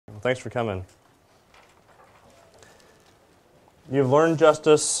Thanks for coming. You've learned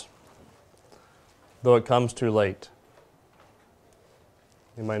justice, though it comes too late.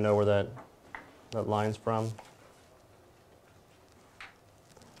 You might know where that line's from.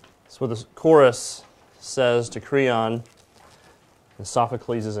 That's what the chorus says to Creon in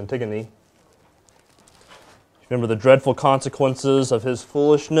Sophocles' Antigone. Remember the dreadful consequences of his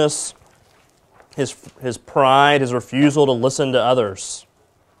foolishness, his pride, his refusal to listen to others.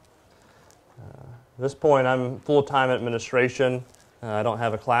 At this point, I'm full-time administration. I don't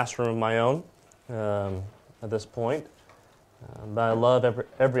have a classroom of my own at this point. But I love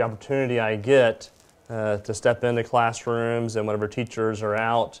every opportunity I get to step into classrooms and whenever teachers are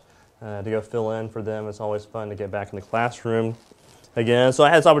out to go fill in for them. It's always fun to get back in the classroom again. So I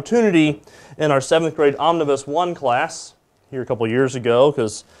had this opportunity in our 7th grade Omnibus 1 class here a couple years ago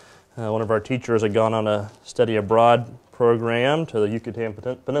because one of our teachers had gone on a study abroad program to the Yucatan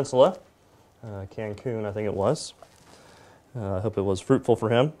Peninsula, Cancun I think it was. I hope it was fruitful for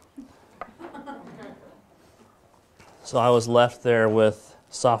him. So I was left there with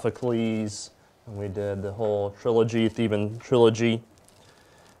Sophocles, and we did the whole trilogy, Theban trilogy.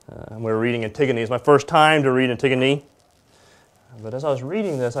 And we were reading Antigone. It was my first time to read Antigone. But as I was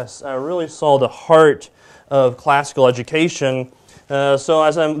reading this, I really saw the heart of classical education. So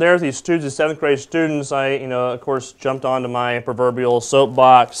as I'm there with these students, the 7th grade students, I, of course, jumped onto my proverbial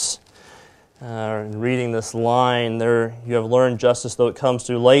soapbox and reading this line there, "You have learned justice, though it comes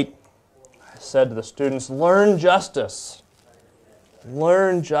too late." I said to the students, learn justice.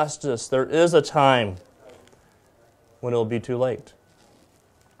 Learn justice. There is a time when it will be too late.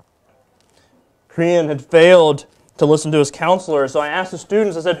 Creon had failed to listen to his counselors, so I asked the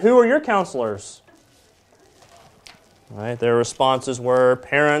students, I said, who are your counselors? Right, their responses were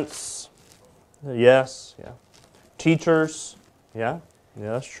parents, yes, yeah. Teachers, yeah,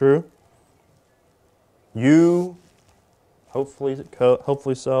 that's true. You,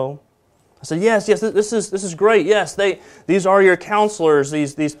 hopefully so. I said, yes, this is great. Yes, these are your counselors,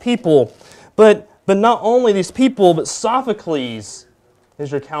 these people. But not only these people, but Sophocles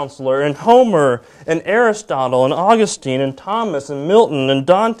is your counselor, and Homer, and Aristotle, and Augustine, and Thomas, and Milton, and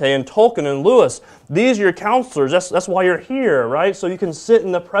Dante, and Tolkien, and Lewis. These are your counselors. That's why you're here, right? So you can sit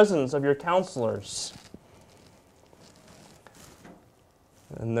in the presence of your counselors.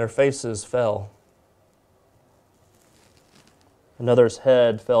 And their faces fell. Another's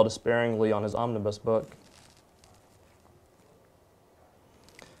head fell despairingly on his omnibus book.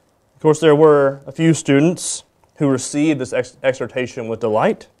 Of course, there were a few students who received this exhortation with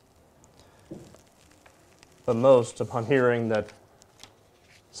delight, but most, upon hearing that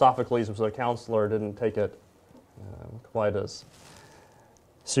Sophocles was their counselor, didn't take it quite as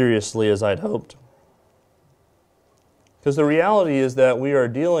seriously as I'd hoped. Because the reality is that we are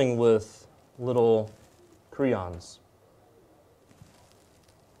dealing with little Creons.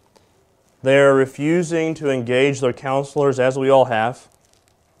 They're refusing to engage their counselors, as we all have.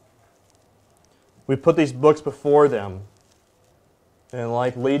 We put these books before them, and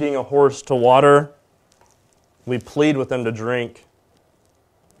like leading a horse to water, we plead with them to drink,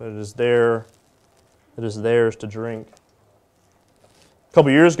 but it is theirs to drink. A couple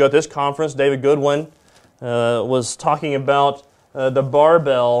years ago at this conference, David Goodwin was talking about the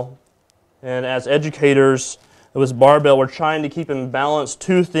barbell, and as educators, it was barbell. We're trying to keep in balance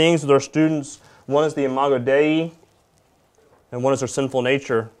two things with our students. One is the imago Dei, and one is their sinful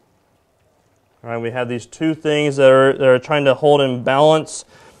nature. All right, we have these two things that are trying to hold in balance,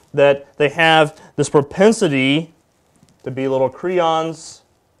 that they have this propensity to be little Creons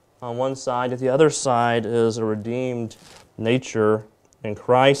on one side, and the other side is a redeemed nature in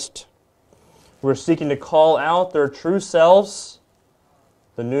Christ. We're seeking to call out their true selves,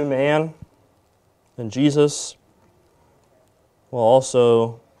 the new man in Jesus, while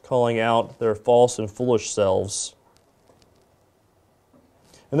also calling out their false and foolish selves.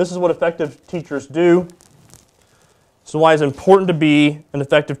 And this is what effective teachers do. This is why it's important to be an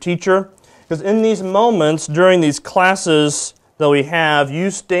effective teacher. Because in these moments, during these classes that we have, you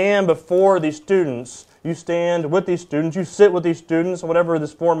stand before these students. You stand with these students. You sit with these students, whatever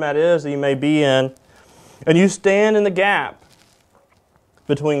this format is that you may be in. And you stand in the gap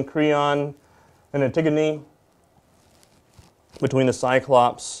between Creon and Antigone, between the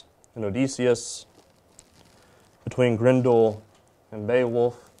Cyclops and Odysseus, between Grendel and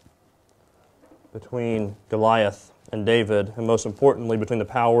Beowulf, between Goliath and David, and most importantly, between the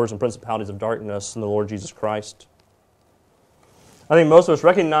powers and principalities of darkness and the Lord Jesus Christ. I think most of us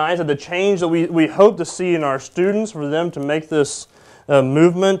recognize that the change that we hope to see in our students, for them to make this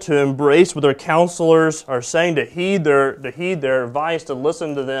movement to embrace what their counselors are saying, to heed their advice, to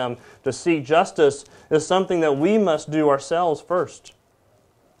listen to them, to seek justice, is something that we must do ourselves first.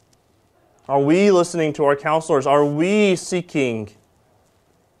 Are we listening to our counselors? Are we seeking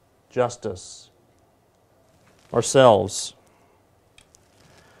justice ourselves?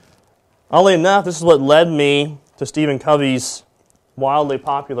 Oddly enough, this is what led me to Stephen Covey's wildly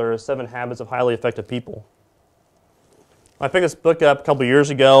popular 7 Habits of Highly Effective People. When I picked this book up a couple years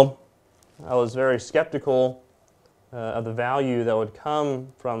ago, I was very skeptical of the value that would come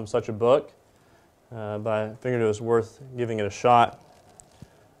from such a book, but I figured it was worth giving it a shot.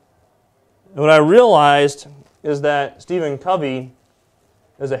 And what I realized is that Stephen Covey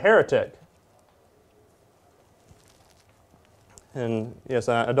is a heretic. And yes,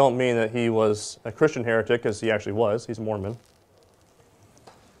 I don't mean that he was a Christian heretic, because he actually was. He's Mormon.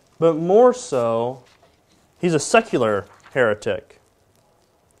 But more so, he's a secular heretic.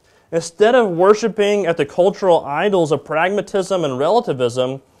 Instead of worshiping at the cultural idols of pragmatism and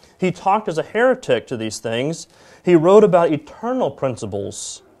relativism, he talked as a heretic to these things. He wrote about eternal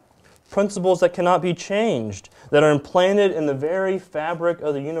principles, principles that cannot be changed, that are implanted in the very fabric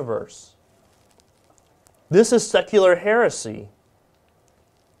of the universe. This is secular heresy.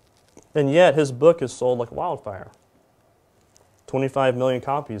 And yet, his book is sold like wildfire. 25 million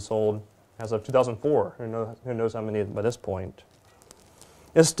copies sold as of 2004. Who knows how many by this point.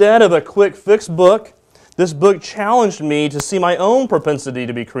 Instead of a quick fix book, this book challenged me to see my own propensity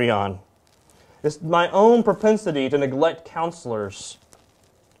to be Creon. It's my own propensity to neglect counselors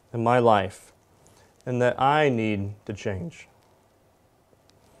in my life, and that I need to change.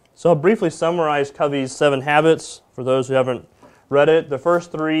 So I'll briefly summarize Covey's 7 habits for those who haven't read it. The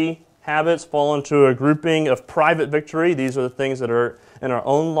first 3 habits fall into a grouping of private victory. These are the things that are in our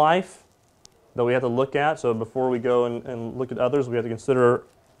own life that we have to look at. So before we go and look at others, we have to consider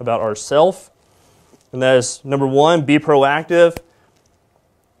about ourselves. And that is, number 1, be proactive.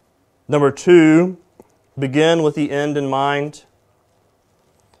 Number 2, begin with the end in mind.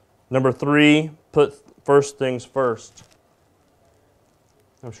 Number 3, put first things first.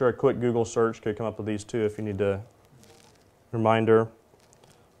 I'm sure a quick Google search could come up with these 2 if you need a reminder.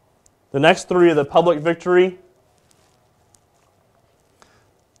 The next 3 are the public victory.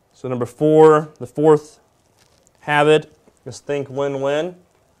 So number 4, the 4th habit is think win-win.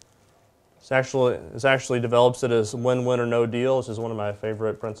 It actually develops it as win-win or no deal. This is one of my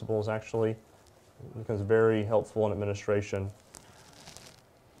favorite principles, actually. It becomes very helpful in administration.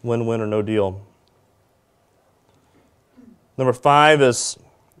 Win-win or no deal. Number 5 is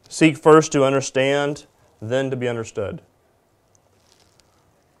seek first to understand, then to be understood.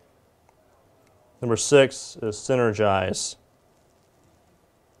 Number 6 is synergize.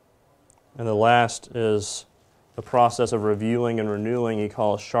 And the last is the process of reviewing and renewing. He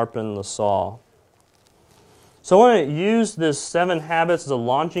calls sharpen the saw. So I want to use this 7 habits as a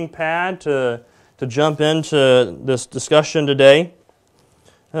launching pad to jump into this discussion today.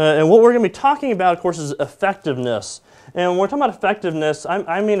 And what we're going to be talking about, of course, is effectiveness. And when we're talking about effectiveness,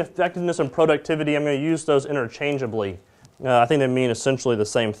 I mean effectiveness and productivity. I'm going to use those interchangeably. I think they mean essentially the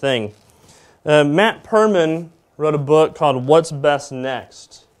same thing. Matt Perman wrote a book called What's Best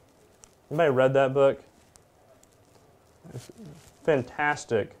Next. Anybody read that book?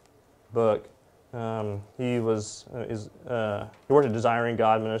 Fantastic book. He worked at Desiring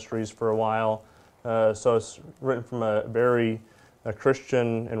God Ministries for a while, so it's written from a very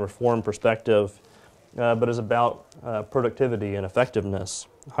Christian and Reformed perspective, but is about productivity and effectiveness.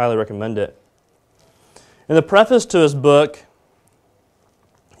 Highly recommend it. In the preface to his book,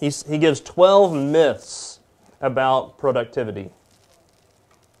 he gives 12 myths about productivity.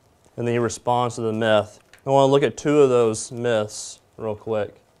 And then he responds to the myth. I want to look at 2 of those myths real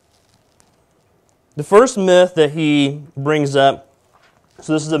quick. The first myth that he brings up,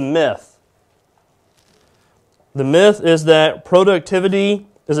 so this is a myth. The myth is that productivity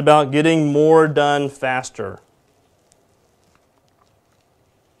is about getting more done faster.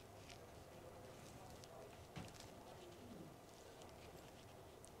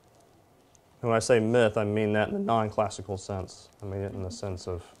 And when I say myth, I mean that in the non-classical sense. I mean it in the sense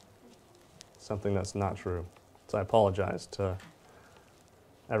of something that's not true. So I apologize to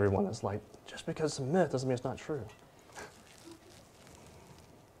everyone that's like, just because it's a myth doesn't mean it's not true.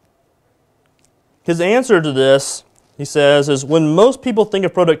 His answer to this, he says, is when most people think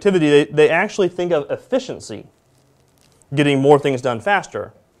of productivity, they actually think of efficiency, getting more things done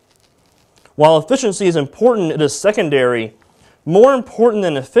faster. While efficiency is important, it is secondary. More important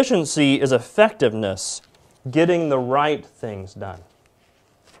than efficiency is effectiveness, getting the right things done.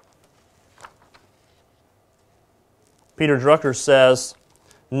 Peter Drucker says,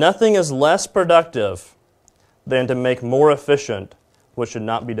 "Nothing is less productive than to make more efficient what should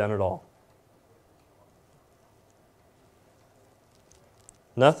not be done at all."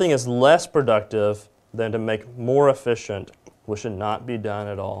 Nothing is less productive than to make more efficient what should not be done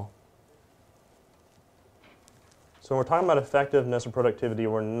at all. So when we're talking about effectiveness or productivity,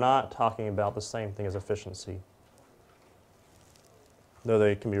 we're not talking about the same thing as efficiency, though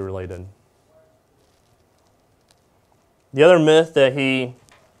they can be related. The other myth that he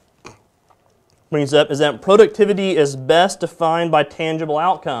brings up is that productivity is best defined by tangible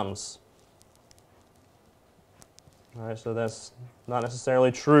outcomes. All right, so that's not necessarily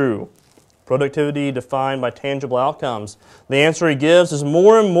true. Productivity defined by tangible outcomes. The answer he gives is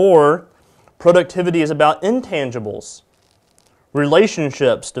more and more productivity is about intangibles.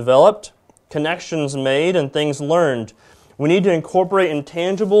 Relationships developed, connections made, and things learned. We need to incorporate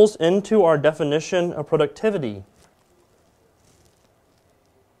intangibles into our definition of productivity.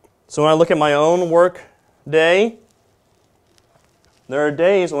 So when I look at my own work day, there are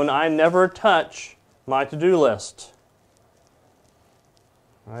days when I never touch my to-do list.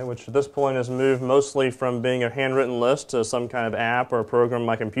 Right, which at this point has moved mostly from being a handwritten list to some kind of app or a program on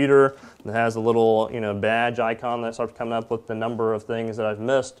my computer that has a little badge icon that starts coming up with the number of things that I've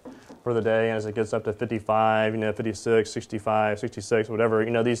missed for the day. And as it gets up to 55, 56, 65, 66, whatever,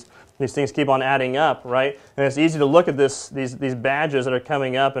 these things keep on adding up, right? And it's easy to look at these badges that are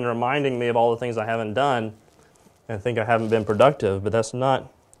coming up and reminding me of all the things I haven't done and think I haven't been productive. But that's not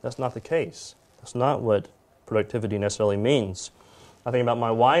the case. That's not what productivity necessarily means. I think about my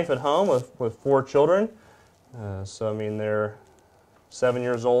wife at home with 4 children. So, they're 7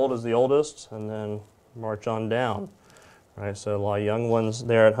 years old is the oldest, and then march on down. Right? So a lot of young ones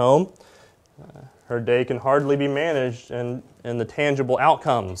there at home. Her day can hardly be managed in the tangible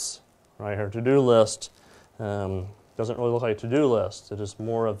outcomes. Right? Her to-do list doesn't really look like a to-do list. It is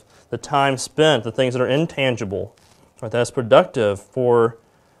more of the time spent, the things that are intangible. Right? That's productive for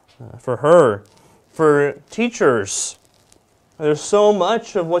her. For teachers, there's so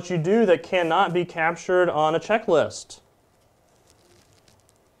much of what you do that cannot be captured on a checklist.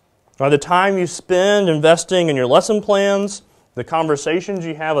 The time you spend investing in your lesson plans, the conversations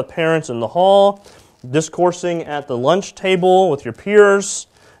you have with parents in the hall, discoursing at the lunch table with your peers,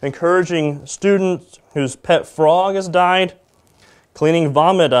 encouraging students whose pet frog has died, cleaning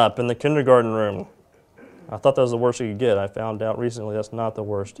vomit up in the kindergarten room. I thought that was the worst you could get. I found out recently that's not the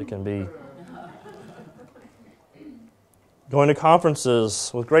worst it can be. Going to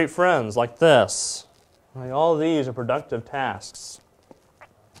conferences with great friends like this. Right? All of these are productive tasks.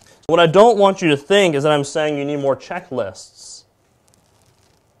 What I don't want you to think is that I'm saying you need more checklists.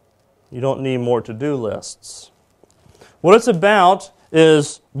 You don't need more to-do lists. What it's about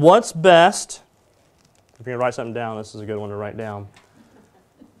is what's best. If you're going to write something down, this is a good one to write down.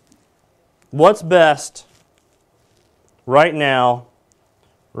 What's best right now,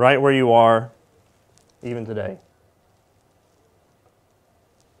 right where you are, even today.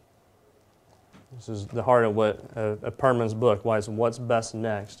 This is the heart of what Perman's book, why it's what's best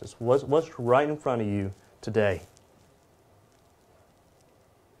next. It's what's right in front of you today.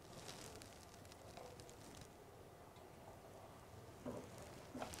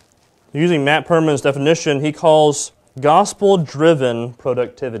 Using Matt Perman's definition, he calls gospel-driven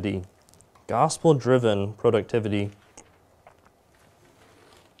productivity. Gospel-driven productivity.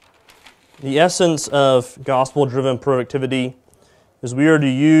 The essence of gospel-driven productivity is we are to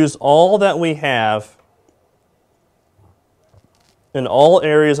use all that we have in all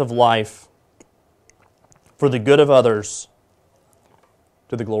areas of life for the good of others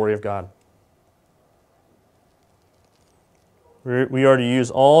to the glory of God. We are to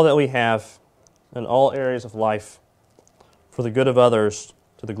use all that we have in all areas of life for the good of others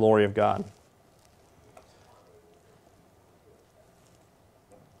to the glory of God.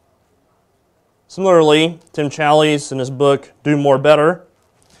 Similarly, Tim Challies, in his book, Do More Better,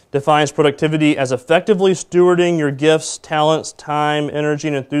 defines productivity as effectively stewarding your gifts, talents, time, energy,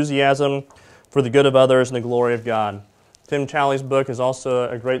 and enthusiasm for the good of others and the glory of God. Tim Challies' book is also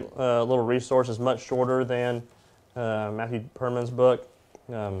a great little resource. It's much shorter than Matthew Perman's book.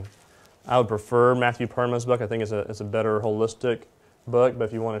 I would prefer Matthew Perman's book. I think it's a better holistic book, but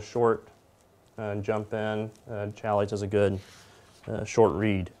if you want a short jump in, Challies is a good short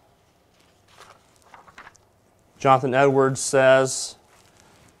read. Jonathan Edwards says,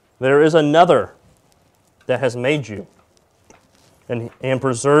 there is another that has made you and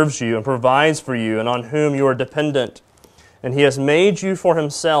preserves you and provides for you and on whom you are dependent. And he has made you for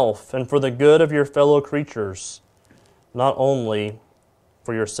himself and for the good of your fellow creatures, not only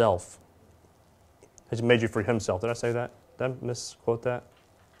for yourself. He's made you for himself. Did I say that? Did I misquote that?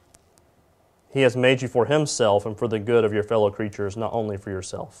 He has made you for himself and for the good of your fellow creatures, not only for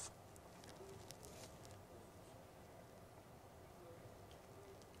yourself.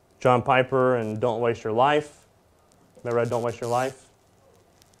 John Piper and Don't Waste Your Life. Ever read Don't Waste Your Life?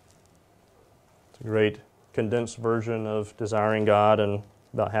 It's a great condensed version of Desiring God and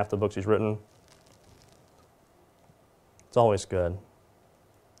about half the books he's written. It's always good.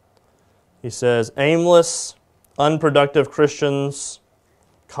 He says, aimless, unproductive Christians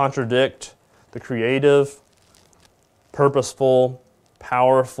contradict the creative, purposeful,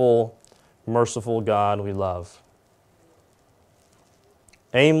 powerful, merciful God we love.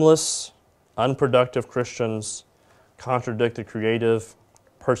 Aimless, unproductive Christians contradict the creative,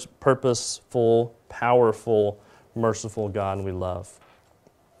 purposeful, powerful, merciful God we love.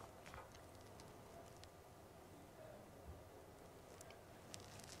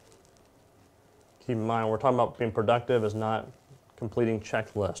 Keep in mind, we're talking about being productive is not completing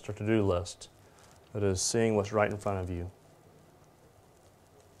checklist or to-do list. It is seeing what's right in front of you.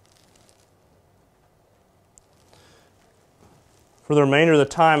 For the remainder of the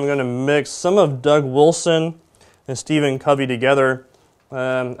time, I'm going to mix some of Doug Wilson and Stephen Covey together.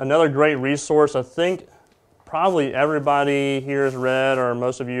 Another great resource I think probably everybody here has read, or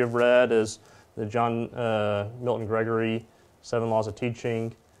most of you have read, is the John Milton Gregory, 7 Laws of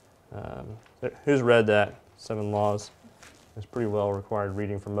Teaching. Who's read that, 7 Laws? It's pretty well required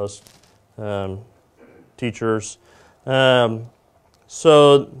reading for most teachers.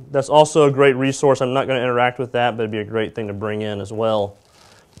 So that's also a great resource. I'm not going to interact with that, but it'd be a great thing to bring in as well.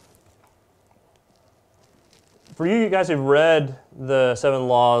 For you guys who've read the 7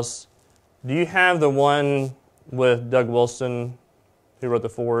 Laws, do you have the one with Doug Wilson, who wrote the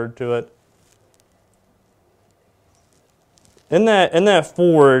foreword to it? In that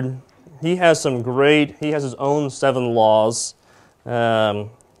foreword, he has his own 7 laws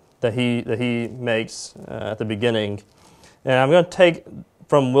that he makes at the beginning. And I'm going to take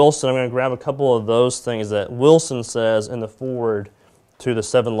from Wilson, I'm going to grab a couple of those things that Wilson says in the foreword to the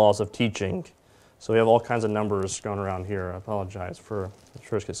 7 Laws of Teaching. So we have all kinds of numbers going around here. I apologize I'm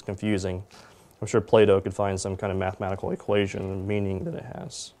sure it gets confusing. I'm sure Plato could find some kind of mathematical equation and meaning that it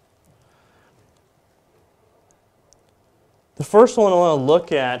has. The first one I want to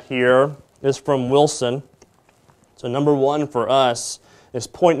look at here is from Wilson. So number 1 for us is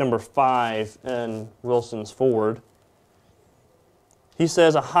point number 5 in Wilson's foreword. He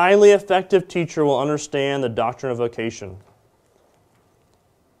says, a highly effective teacher will understand the doctrine of vocation.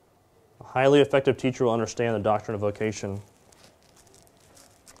 A highly effective teacher will understand the doctrine of vocation.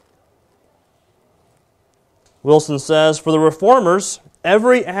 Wilson says, for the Reformers,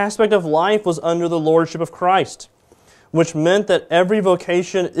 every aspect of life was under the lordship of Christ, which meant that every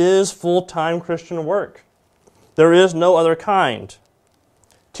vocation is full-time Christian work. There is no other kind.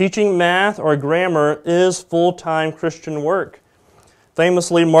 Teaching math or grammar is full-time Christian work.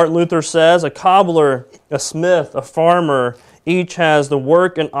 Famously, Martin Luther says, a cobbler, a smith, a farmer, each has the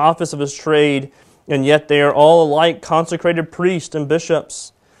work and office of his trade, and yet they are all alike consecrated priests and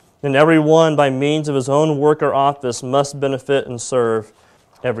bishops. And every one, by means of his own work or office, must benefit and serve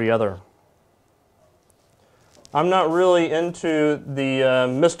every other. I'm not really into the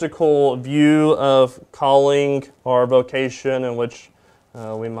mystical view of calling or vocation, in which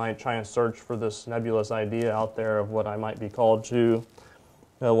we might try and search for this nebulous idea out there of what I might be called to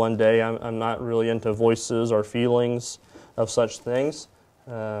one day. I'm not really into voices or feelings of such things.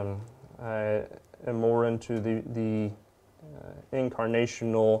 I am more into the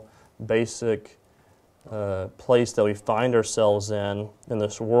incarnational, basic place that we find ourselves in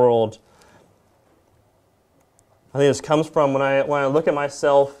this world. I think this comes from when I look at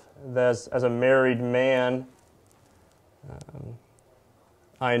myself as a married man.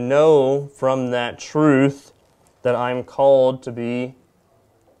 I know from that truth that I'm called to be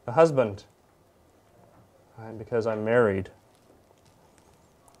a husband, right, because I'm married.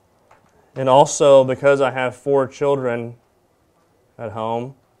 And also because I have 4 children at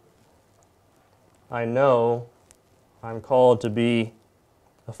home, I know I'm called to be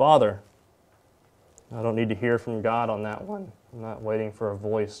a father. I don't need to hear from God on that one. I'm not waiting for a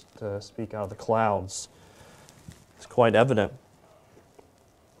voice to speak out of the clouds. It's quite evident.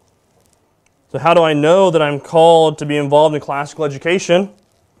 So how do I know that I'm called to be involved in classical education?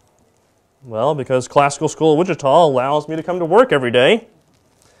 Well, because Classical School of Wichita allows me to come to work every day,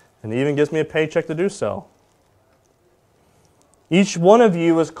 and even gives me a paycheck to do so. Each one of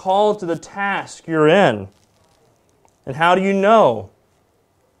you is called to the task you're in. And how do you know?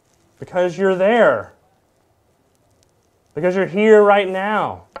 Because you're there. Because you're here right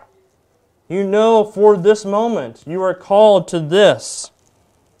now. You know for this moment you are called to this.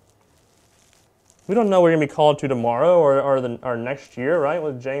 We don't know we're going to be called to tomorrow or next year, right?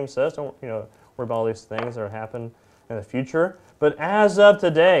 What James says, don't worry about all these things that will happen in the future. But as of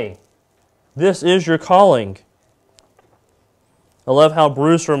today, this is your calling. I love how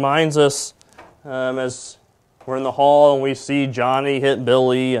Bruce reminds us as we're in the hall and we see Johnny hit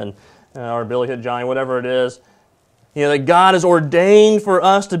Billy or Billy hit Johnny, whatever it is. That God has ordained for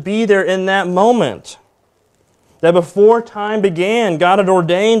us to be there in that moment. That before time began, God had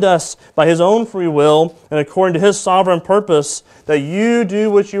ordained us by His own free will and according to His sovereign purpose that you do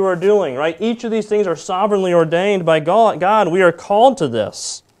what you are doing, right? Each of these things are sovereignly ordained by God. We are called to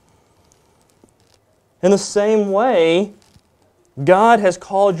this. In the same way, God has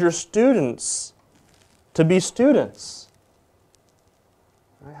called your students to be students.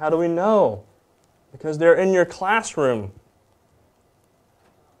 How do we know? Because they're in your classroom.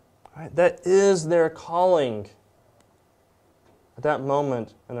 Right? That is their calling at that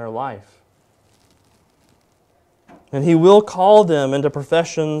moment in their life. And He will call them into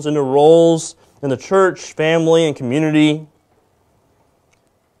professions, into roles in the church, family, and community.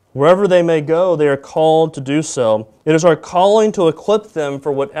 Wherever they may go, they are called to do so. It is our calling to equip them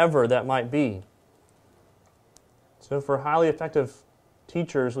for whatever that might be. So for highly effective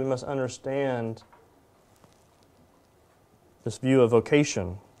teachers, we must understand this view of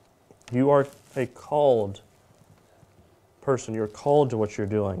vocation. You are a called person. You're called to what you're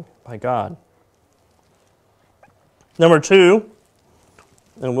doing by God. Number 2,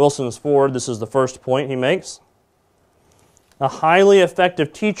 in Wilson's Ford, this is the first point he makes. A highly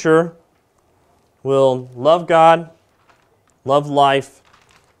effective teacher will love God, love life,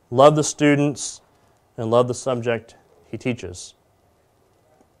 love the students, and love the subject he teaches.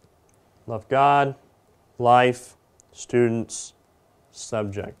 Love God, life, students,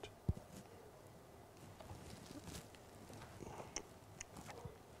 subject.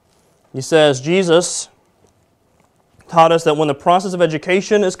 He says, Jesus taught us that when the process of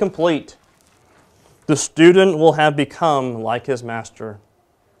education is complete, the student will have become like his master.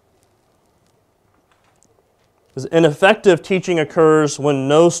 Ineffective teaching occurs when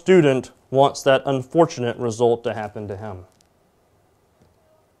no student wants that unfortunate result to happen to him.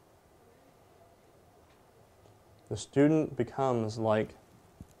 The student becomes like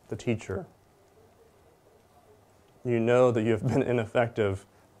the teacher. You know that you have been ineffective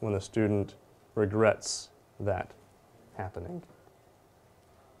when the student regrets that happening.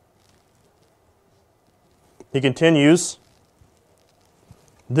 He continues,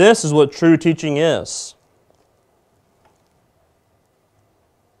 this is what true teaching is.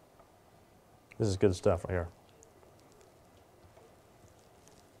 This is good stuff right here.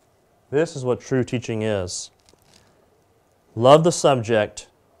 This is what true teaching is. Love the subject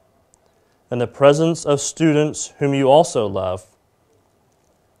in the presence of students whom you also love,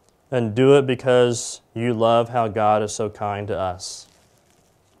 and do it because you love how God is so kind to us.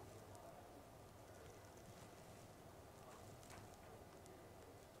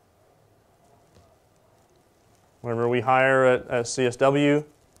 Whenever we hire at CSW,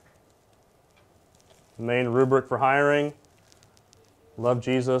 the main rubric for hiring, love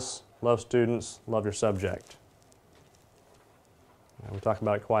Jesus, love students, love your subject. We talk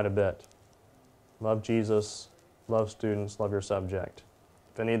about it quite a bit. Love Jesus, love students, love your subject.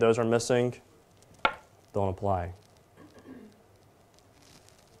 If any of those are missing, don't apply.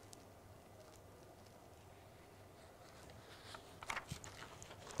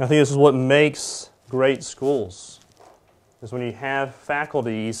 I think this is what makes great schools, is when you have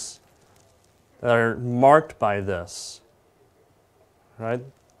faculties that are marked by this. Right?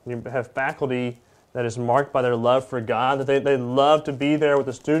 You have faculty that is marked by their love for God, that they love to be there with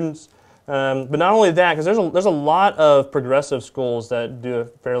the students. But not only that, because there's a lot of progressive schools that do a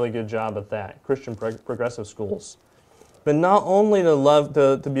fairly good job at that, Christian progressive schools. But not only to love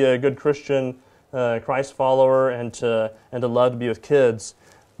to be a good Christian Christ follower and to love to be with kids,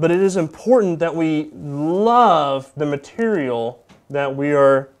 but it is important that we love the material that we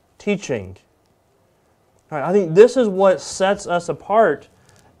are teaching. All right, I think this is what sets us apart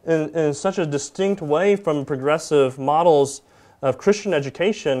in such a distinct way from progressive models of Christian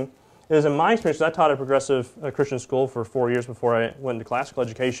education. Is in my experience, I taught at a progressive Christian school for 4 years before I went into classical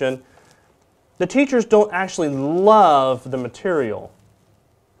education. The teachers don't actually love the material.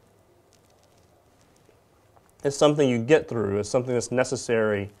 It's something you get through. It's something that's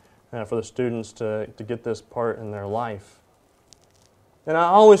necessary for the students to get this part in their life. And I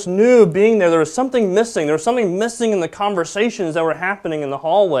always knew being there was something missing. There was something missing in the conversations that were happening in the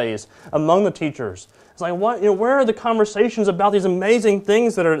hallways among the teachers. It's like, what? Where are the conversations about these amazing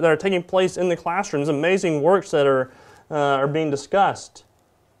things that are taking place in the classrooms, amazing works that are being discussed?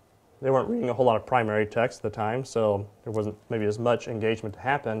 They weren't reading a whole lot of primary text at the time, so there wasn't maybe as much engagement to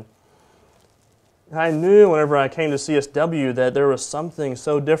happen. I knew whenever I came to CSW that there was something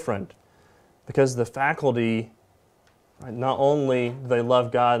so different, because the faculty, not only do they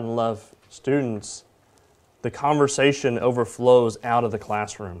love God and love students, the conversation overflows out of the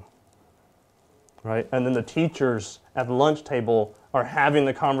classroom. Right? And then the teachers at the lunch table are having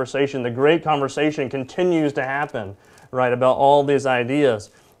the conversation. The great conversation continues to happen, right, about all these ideas.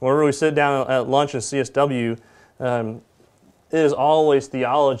 Whenever we sit down at lunch in CSW, it is always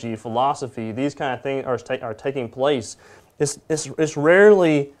theology, philosophy. These kind of things are taking place. It's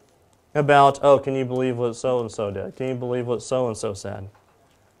rarely about, oh, can you believe what so-and-so did? Can you believe what so-and-so said?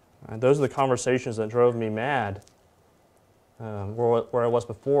 Right, those are the conversations that drove me mad. Where I was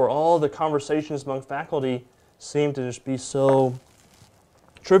before, all the conversations among faculty seemed to just be so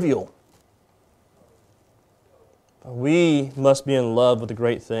trivial. We must be in love with the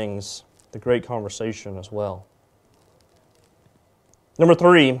great things, the great conversation as well. Number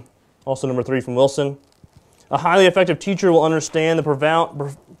three from Wilson, a highly effective teacher will understand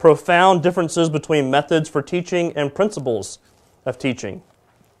the profound differences between methods for teaching and principles of teaching.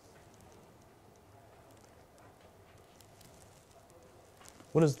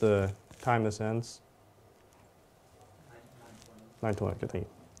 What is the time this ends? 9:20. Good thing.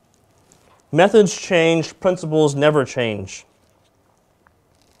 Methods change, principles never change.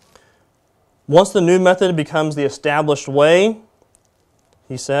 Once the new method becomes the established way,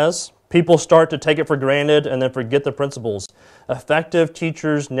 he says, people start to take it for granted and then forget the principles. Effective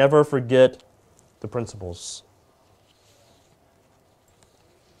teachers never forget the principles.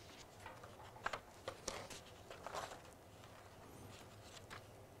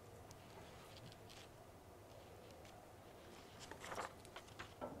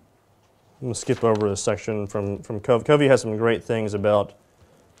 I'm going to skip over this section from Covey. Covey has some great things about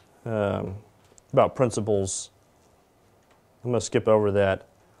principles. I'm going to skip over that.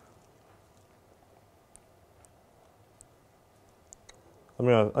 I'm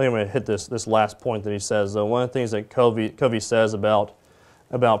going to hit this last point that he says, though. One of the things that Covey says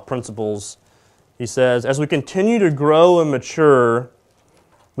about principles, he says, as we continue to grow and mature,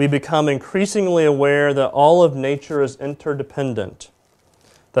 we become increasingly aware that all of nature is interdependent,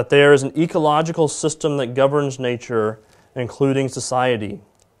 that there is an ecological system that governs nature, including society.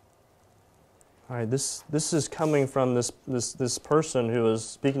 All right, this is coming from this person who is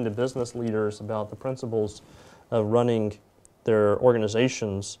speaking to business leaders about the principles of running their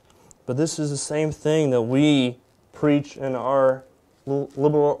organizations. But this is the same thing that we preach in our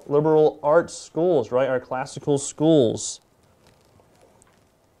liberal arts schools, right? Our classical schools.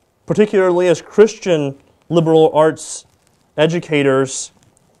 Particularly as Christian liberal arts educators,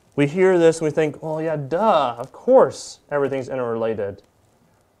 we hear this and we think, well, yeah, duh, of course everything's interrelated.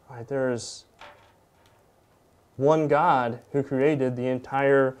 Right, there's one God who created the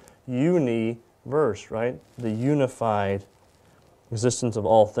entire universe, right? The unified existence of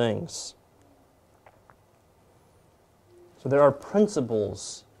all things. So there are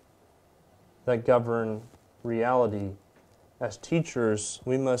principles that govern reality. As teachers,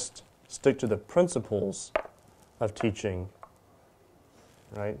 we must stick to the principles of teaching,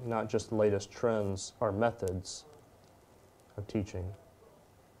 right? Not just the latest trends or methods of teaching.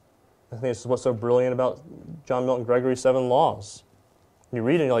 I think this is what's so brilliant about John Milton Gregory's 7 Laws. You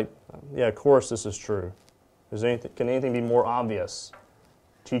read it and you're like, yeah, of course this is true. Can anything be more obvious?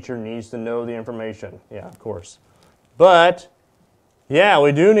 Teacher needs to know the information. Yeah, of course. But, yeah,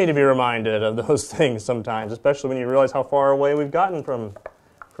 we do need to be reminded of those things sometimes, especially when you realize how far away we've gotten from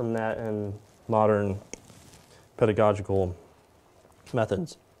that in modern pedagogical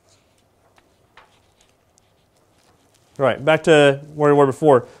methods. Right, back to where we were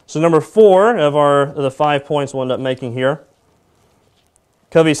before. So number 4 of the 5 points we'll end up making here.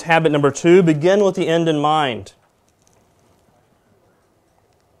 Covey's habit number 2, begin with the end in mind.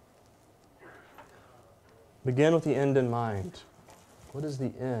 Begin with the end in mind. What is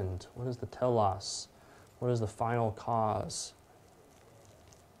the end? What is the telos? What is the final cause?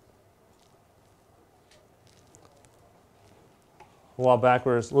 A while back,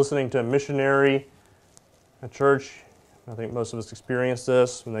 we were listening to a missionary at church. I think most of us experience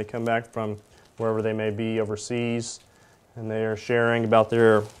this when they come back from wherever they may be overseas, and they are sharing about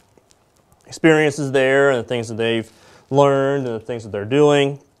their experiences there and the things that they've learned and the things that they're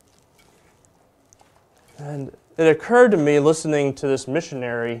doing. And it occurred to me listening to this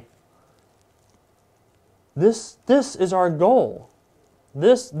missionary, this is our goal.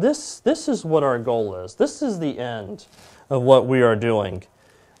 This is what our goal is. This is the end of what we are doing.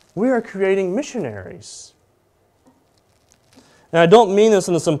 We are creating missionaries. And I don't mean this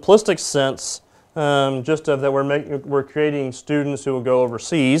in the simplistic sense, just of that we're creating students who will go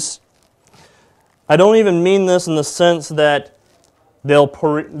overseas. I don't even mean this in the sense that they'll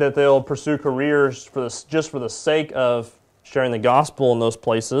pursue careers just for the sake of sharing the gospel in those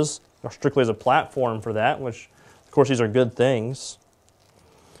places, or strictly as a platform for that, which, of course, these are good things.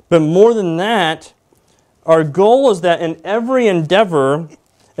 But more than that, our goal is that in every endeavor,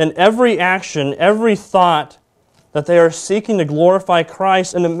 in every action, every thought, that they are seeking to glorify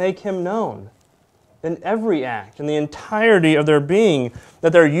Christ and to make Him known. In every act, in the entirety of their being,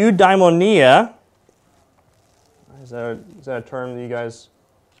 that their eudaimonia, is that a term that you guys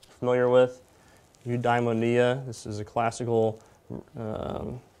are familiar with? Eudaimonia, this is a classical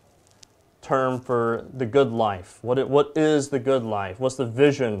term for the good life. What is the good life? What's the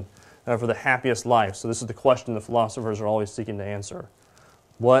vision for the happiest life? So this is the question the philosophers are always seeking to answer.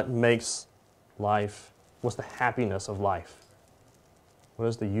 What makes life? What's the happiness of life? What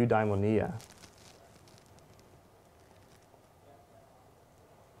is the eudaimonia?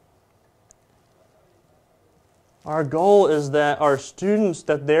 Our goal is that our students,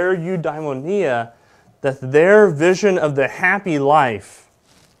 that their eudaimonia, that their vision of the happy life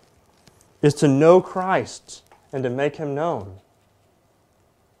is to know Christ and to make Him known.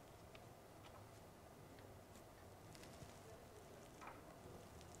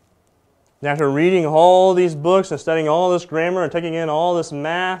 And after reading all these books and studying all this grammar and taking in all this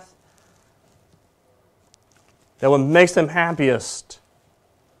math, that what makes them happiest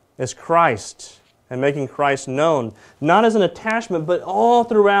is Christ and making Christ known. Not as an attachment, but all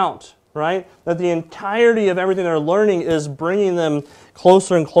throughout, right? That the entirety of everything they're learning is bringing them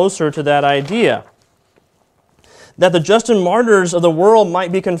closer and closer to that idea. That the Justin martyrs of the world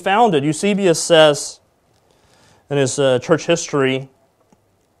might be confounded. Eusebius says in his church history,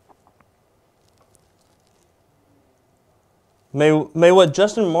 May what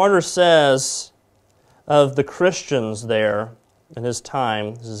Justin Martyr says of the Christians there in his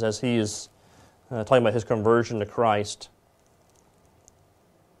time, this is as he is talking about his conversion to Christ,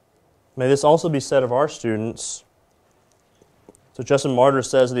 may this also be said of our students. So Justin Martyr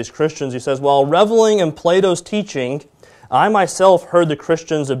says of these Christians, he says, while reveling in Plato's teaching, I myself heard the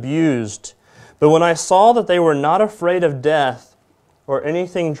Christians abused, but when I saw that they were not afraid of death or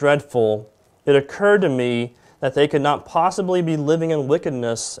anything dreadful, it occurred to me that they could not possibly be living in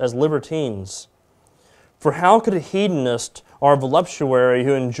wickedness as libertines. For how could a hedonist or a voluptuary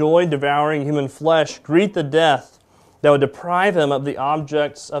who enjoyed devouring human flesh greet the death that would deprive him of the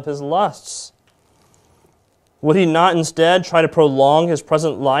objects of his lusts? Would he not instead try to prolong his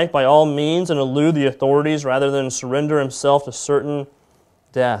present life by all means and elude the authorities rather than surrender himself to certain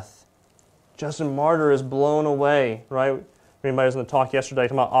death? Justin Martyr is blown away, right? Anybody was in the talk yesterday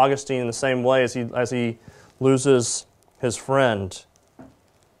talking about Augustine in the same way as he loses his friend.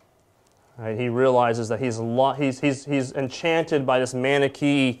 Right? He realizes that he's enchanted by this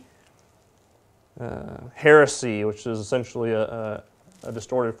Manichae heresy, which is essentially a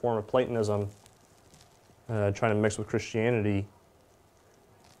distorted form of Platonism, trying to mix with Christianity.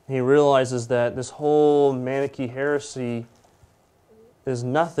 He realizes that this whole Manichae heresy is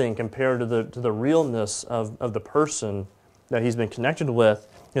nothing compared to the realness of the person that he's been connected with.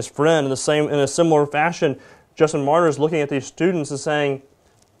 His friend, in a similar fashion, Justin Martyr is looking at these students and saying,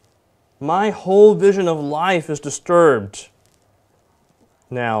 my whole vision of life is disturbed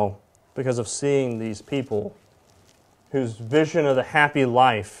now because of seeing these people whose vision of the happy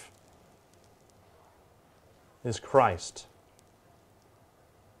life is Christ,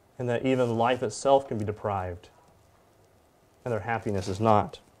 and that even life itself can be deprived, and their happiness is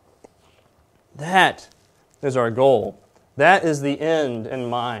not. That is our goal. That is the end in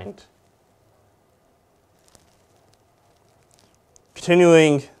mind.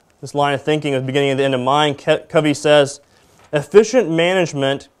 Continuing this line of thinking of beginning and the end in mind, Covey says, efficient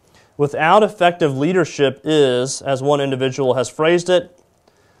management without effective leadership is, as one individual has phrased it,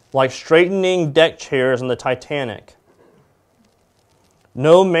 like straightening deck chairs in the Titanic.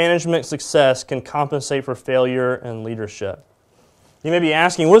 No management success can compensate for failure in leadership. You may be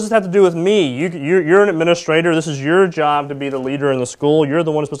asking, what does this have to do with me? You're an administrator. This is your job to be the leader in the school. You're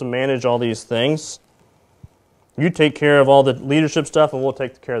the one who's supposed to manage all these things. You take care of all the leadership stuff, and we'll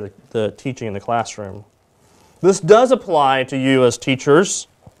take care of the teaching in the classroom. This does apply to you as teachers.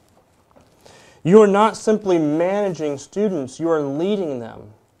 You are not simply managing students. You are leading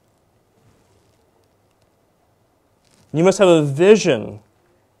them. You must have a vision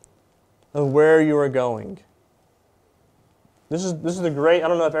of where you are going. This is the great, I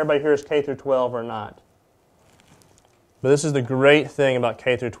don't know if everybody here is K through 12 or not, but this is the great thing about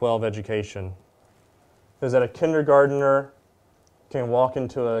K through 12 education, is that a kindergartner can walk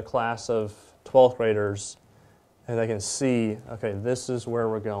into a class of 12th graders and they can see, okay, this is where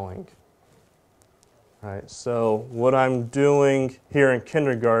we're going. Right? So what I'm doing here in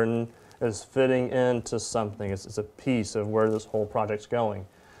kindergarten is fitting into something. It's a piece of where this whole project's going.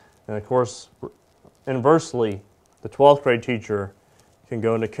 And of course, inversely, the 12th grade teacher can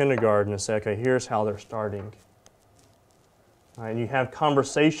go into kindergarten and say, okay, here's how they're starting. Right? And you have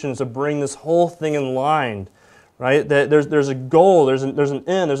conversations to bring this whole thing in line. Right? That there's a goal, there's an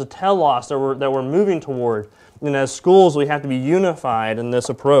end, there's a telos that we're moving toward. And as schools, we have to be unified in this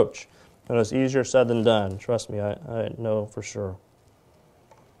approach. And it's easier said than done. Trust me, I know for sure.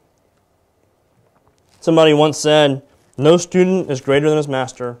 Somebody once said, no student is greater than his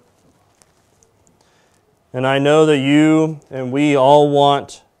master. And I know that you and we all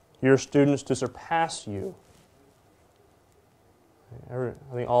want your students to surpass you. I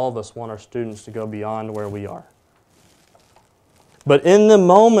think all of us want our students to go beyond where we are. But in the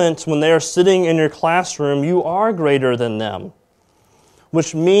moment when they are sitting in your classroom, you are greater than them,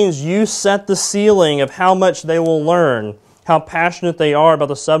 which means you set the ceiling of how much they will learn, how passionate they are about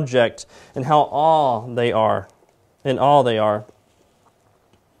the subject, and how awe they are. And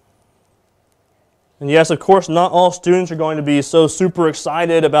yes, of course, not all students are going to be so super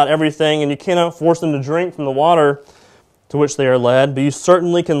excited about everything, and you cannot force them to drink from the water to which they are led, but you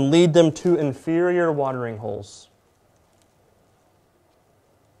certainly can lead them to inferior watering holes.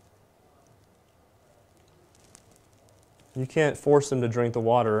 You can't force them to drink the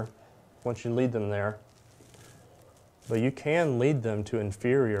water once you lead them there, but you can lead them to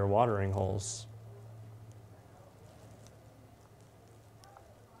inferior watering holes.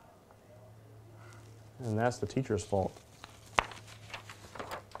 And that's the teacher's fault.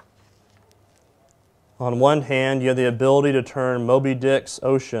 On one hand, you have the ability to turn Moby Dick's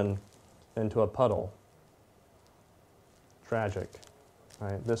ocean into a puddle. Tragic.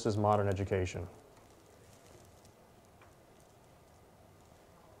 Right? This is modern education.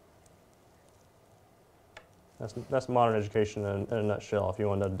 That's modern education in a nutshell. If you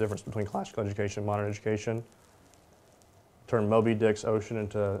want to know the difference between classical education and modern education, turn Moby Dick's ocean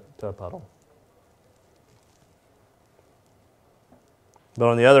into a puddle. But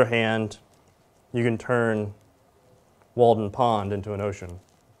on the other hand, you can turn Walden Pond into an ocean.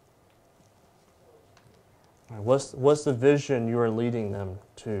 What's the vision you are leading them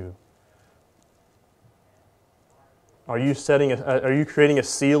to? Are you creating a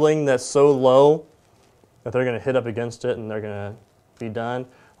ceiling that's so low that they're going to hit up against it and they're going to be done?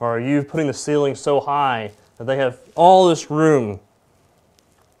 Or are you putting the ceiling so high that they have all this room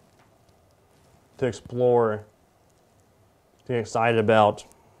to explore, to get excited about,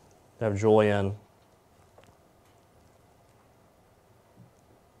 to have joy in?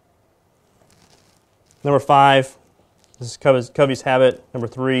 Number 5, this is Covey's habit. Number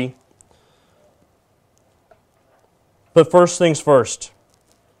 3, put first things first.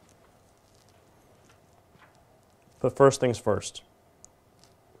 Put first things first.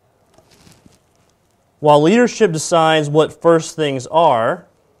 While leadership decides what first things are,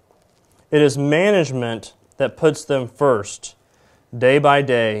 it is management that puts them first, day by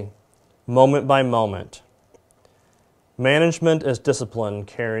day, moment by moment. Management is discipline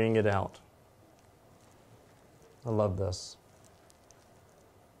carrying it out. I love this.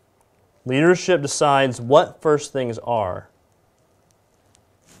 Leadership decides what first things are.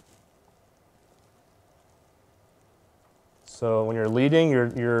 So when you're leading,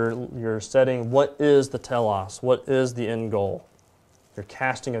 you're setting what is the telos, what is the end goal. You're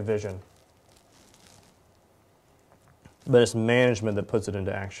casting a vision. But it's management that puts it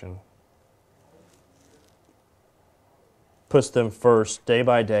into action. Puts them first, day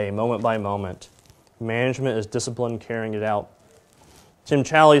by day, moment by moment. Management is discipline carrying it out. Tim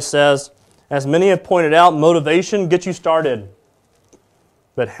Challies says, as many have pointed out, motivation gets you started,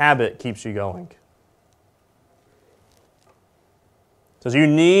 but habit keeps you going. So you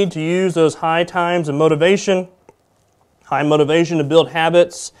need to use those high times of motivation, high motivation to build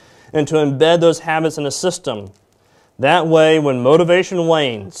habits and to embed those habits in a system. That way, when motivation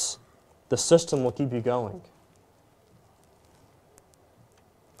wanes, the system will keep you going.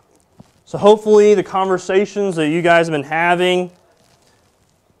 So hopefully the conversations that you guys have been having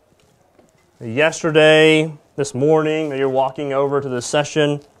yesterday, this morning, that you're walking over to this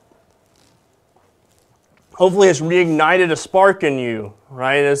session, hopefully it's reignited a spark in you,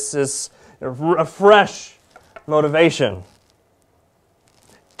 right? It's a fresh motivation.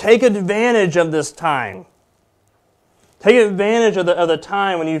 Take advantage of this time. Take advantage of the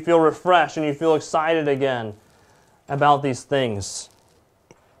time when you feel refreshed and you feel excited again about these things.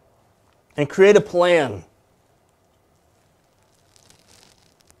 And create a plan.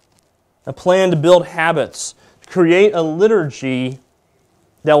 A plan to build habits. Create a liturgy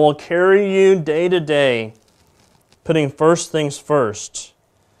that will carry you day to day, putting first things first,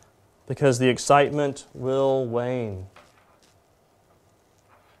 because the excitement will wane.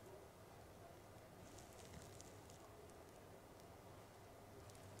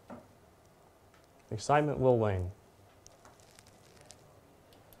 Excitement will wane.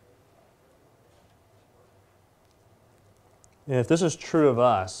 And if this is true of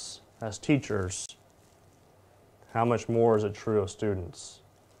us as teachers, how much more is it true of students?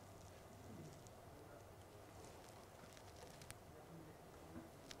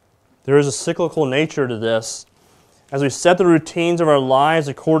 There is a cyclical nature to this. As we set the routines of our lives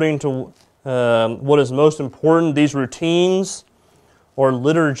according to what is most important, these routines or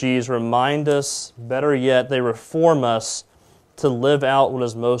liturgies remind us, better yet, they reform us to live out what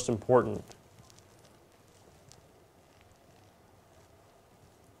is most important.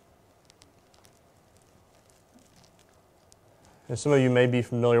 And some of you may be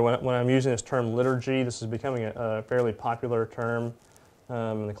familiar, when I'm using this term liturgy, this is becoming a fairly popular term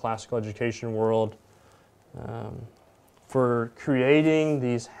in the classical education world, for creating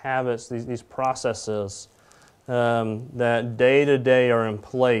these habits, these processes that day to day are in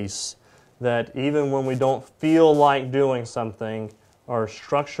place, that even when we don't feel like doing something, are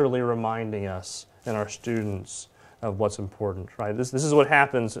structurally reminding us and our students of what's important. Right? This is what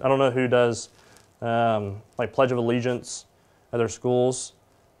happens. I don't know who does like Pledge of Allegiance at their schools.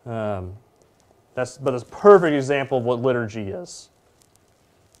 But it's a perfect example of what liturgy is.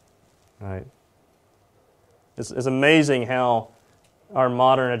 Right? It's amazing how our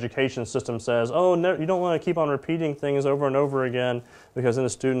modern education system says, oh, no, you don't want to keep on repeating things over and over again because then the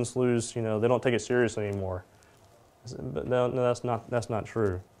students lose, they don't take it seriously anymore. But no, that's not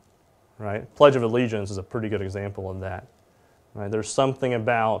true. Right? Pledge of Allegiance is a pretty good example of that. Right? There's something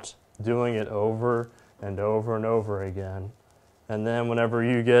about doing it over and over and over again. And then whenever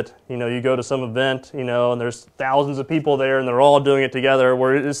you get, you go to some event, and there's thousands of people there, and they're all doing it together,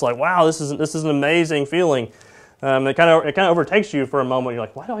 where it's like, wow, this is an amazing feeling. It kind of overtakes you for a moment. You're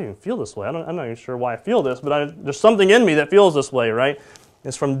like, why do I even feel this way? I'm not even sure why I feel this, but there's something in me that feels this way, right?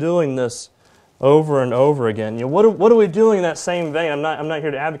 It's from doing this over and over again. What are we doing in that same vein? I'm not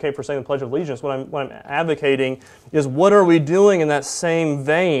here to advocate for saying the Pledge of Allegiance. What I'm advocating is, what are we doing in that same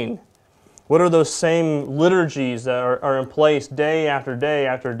vein? What are those same liturgies that are in place day after day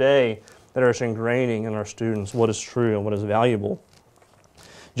after day that are ingraining in our students what is true and what is valuable?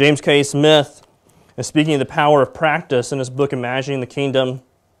 James K. Smith, in speaking of the power of practice in his book Imagining the Kingdom,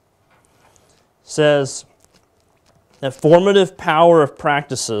 says that formative power of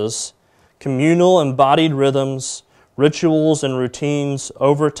practices, communal embodied rhythms, rituals, and routines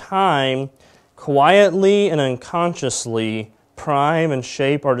over time quietly and unconsciously prime and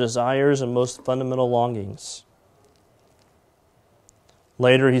shape our desires and most fundamental longings.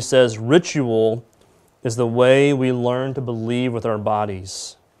 Later he says, ritual is the way we learn to believe with our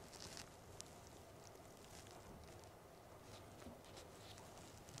bodies.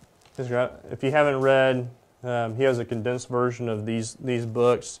 If you haven't read, he has a condensed version of these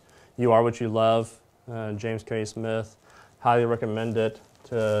books, You Are What You Love, James K. Smith. Highly recommend it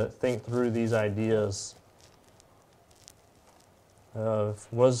to think through these ideas of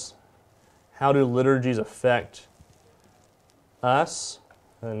how do liturgies affect us,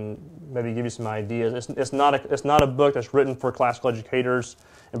 and maybe give you some ideas. It's not a book that's written for classical educators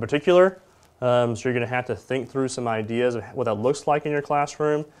in particular, so you're going to have to think through some ideas of what that looks like in your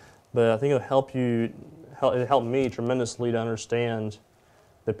classroom. But I think it helped me tremendously to understand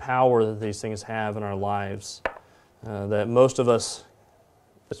the power that these things have in our lives. That most of us,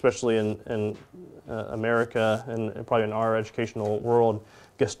 especially in America and probably in our educational world,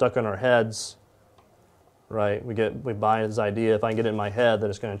 get stuck in our heads, right? We buy this idea, if I can get it in my head, that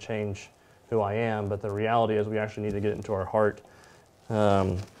it's going to change who I am. But the reality is we actually need to get it into our heart.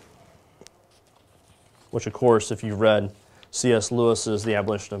 Which, of course, if you've read C.S. Lewis's The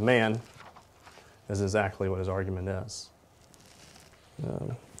Abolition of Man, is exactly what his argument is.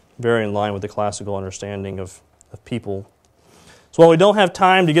 Very in line with the classical understanding of people. So while we don't have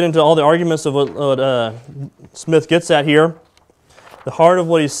time to get into all the arguments of what Smith gets at here, the heart of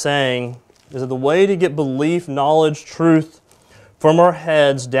what he's saying is that the way to get belief, knowledge, truth from our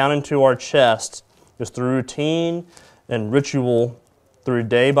heads down into our chest is through routine and ritual, through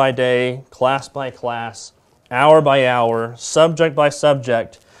day by day, class by class, hour by hour, subject by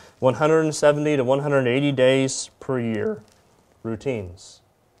subject, 170 to 180 days per year, routines.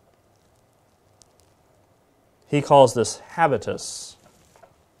 He calls this habitus.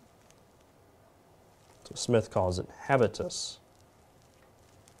 That's what Smith calls it, habitus.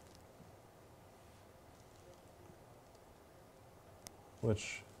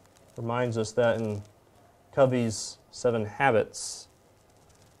 Which reminds us that in Covey's 7 Habits,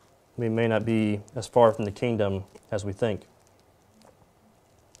 we may not be as far from the kingdom as we think.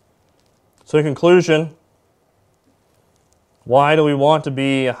 So in conclusion, why do we want to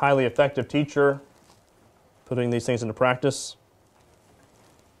be a highly effective teacher, putting these things into practice?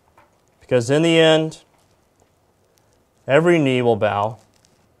 Because in the end, every knee will bow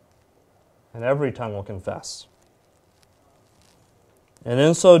and every tongue will confess. And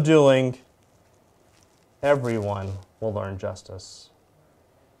in so doing, everyone will learn justice.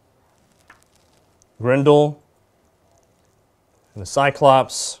 Grendel and the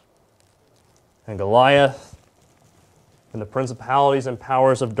Cyclops and Goliath and the principalities and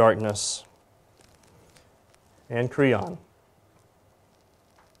powers of darkness and Creon.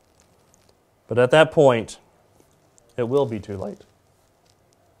 But at that point, it will be too late.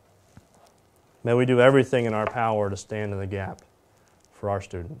 May we do everything in our power to stand in the gap for our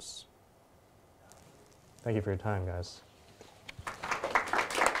students. Thank you for your time, guys.